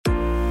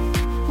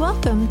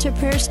Welcome to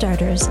Prayer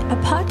Starters, a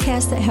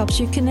podcast that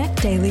helps you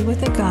connect daily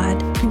with a God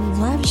who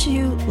loves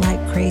you like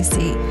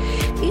crazy.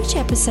 Each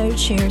episode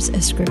shares a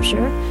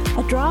scripture,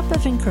 a drop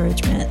of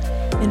encouragement,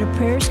 and a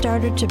prayer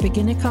starter to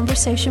begin a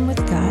conversation with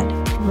God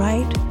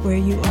right where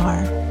you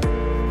are.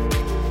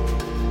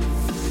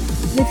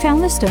 They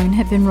found the stone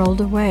had been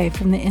rolled away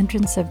from the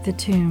entrance of the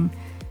tomb.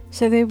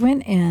 So they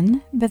went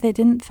in, but they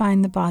didn't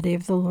find the body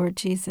of the Lord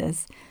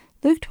Jesus.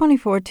 Luke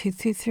 24,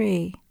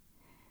 2-3.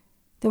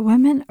 The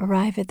women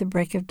arrive at the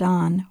break of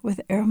dawn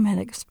with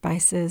aromatic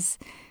spices.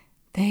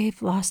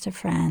 They've lost a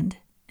friend,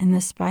 and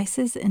the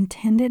spices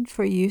intended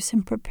for use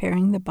in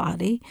preparing the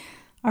body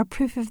are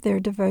proof of their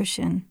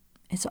devotion.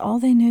 It's all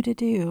they knew to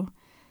do.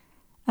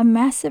 A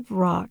massive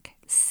rock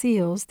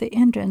seals the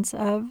entrance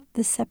of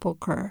the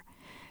sepulchre.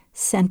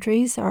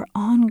 Sentries are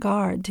on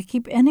guard to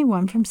keep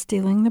anyone from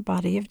stealing the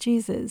body of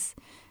Jesus.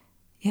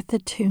 Yet the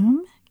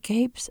tomb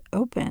gapes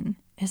open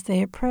as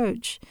they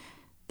approach.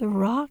 The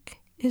rock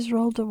is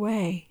rolled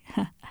away.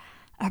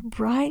 A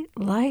bright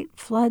light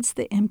floods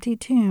the empty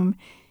tomb,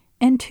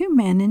 and two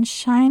men in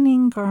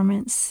shining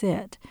garments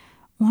sit,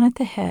 one at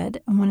the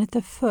head and one at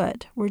the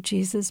foot where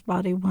Jesus'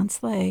 body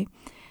once lay.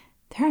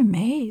 They're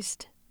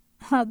amazed.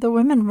 The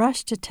women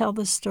rush to tell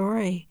the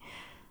story.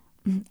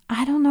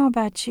 I don't know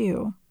about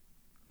you,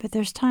 but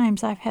there's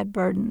times I've had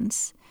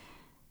burdens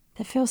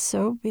that feel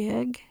so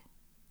big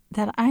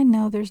that I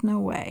know there's no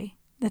way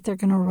that they're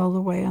going to roll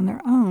away on their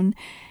own.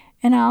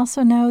 And I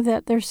also know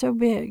that they're so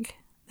big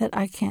that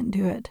I can't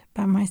do it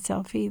by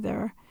myself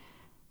either.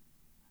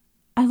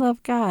 I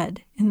love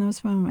God in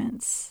those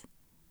moments,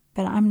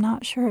 but I'm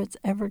not sure it's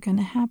ever going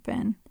to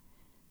happen.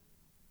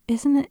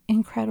 Isn't it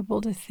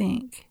incredible to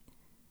think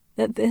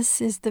that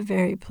this is the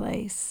very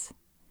place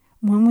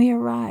when we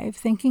arrive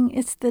thinking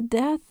it's the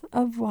death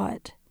of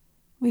what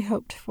we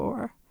hoped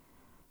for,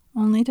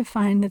 only to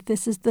find that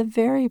this is the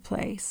very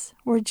place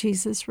where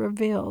Jesus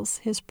reveals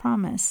his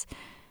promise,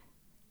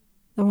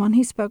 the one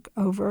he spoke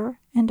over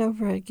and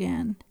over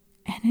again,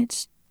 and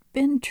it's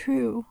been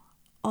true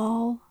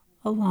all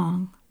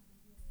along.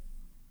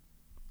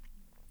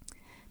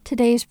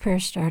 Today's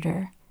prayer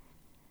starter.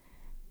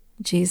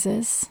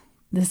 Jesus,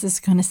 this is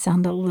going to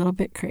sound a little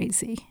bit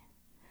crazy,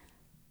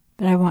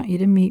 but I want you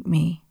to meet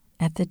me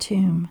at the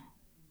tomb.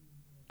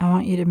 I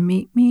want you to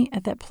meet me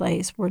at that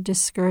place where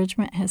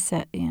discouragement has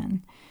set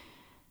in.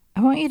 I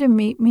want you to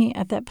meet me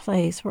at that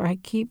place where I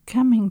keep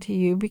coming to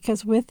you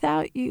because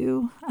without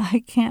you,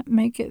 I can't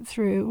make it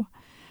through.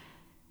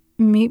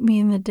 Meet me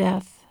in the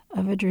death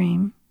of a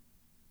dream,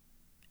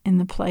 in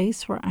the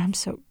place where I'm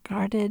so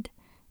guarded,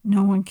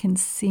 no one can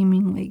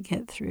seemingly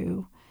get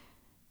through.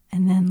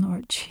 And then,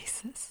 Lord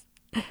Jesus,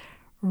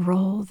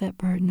 roll that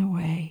burden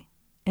away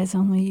as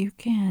only you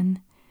can.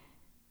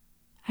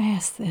 I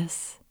ask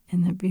this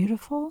in the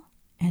beautiful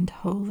and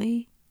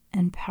holy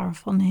and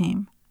powerful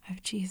name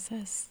of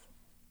Jesus.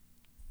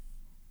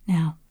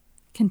 Now,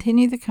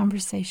 continue the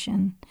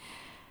conversation.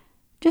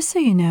 Just so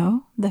you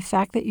know, the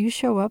fact that you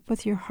show up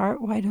with your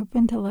heart wide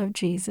open to love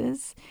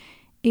Jesus,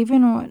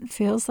 even when it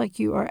feels like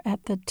you are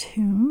at the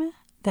tomb,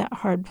 that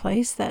hard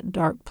place, that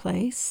dark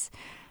place,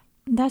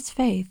 that's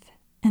faith,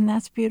 and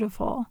that's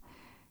beautiful.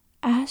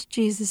 Ask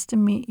Jesus to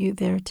meet you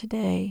there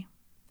today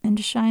and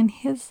to shine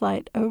his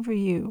light over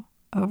you,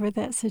 over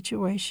that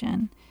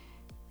situation,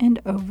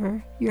 and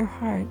over your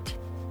heart.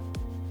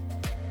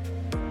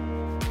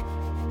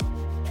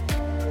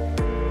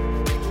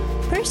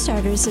 Prayer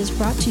Starters is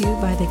brought to you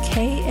by the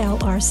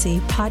KLRC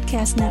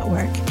Podcast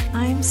Network.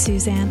 I'm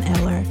Suzanne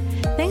Eller.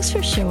 Thanks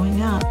for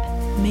showing up.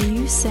 May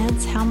you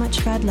sense how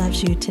much God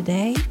loves you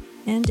today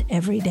and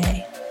every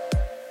day.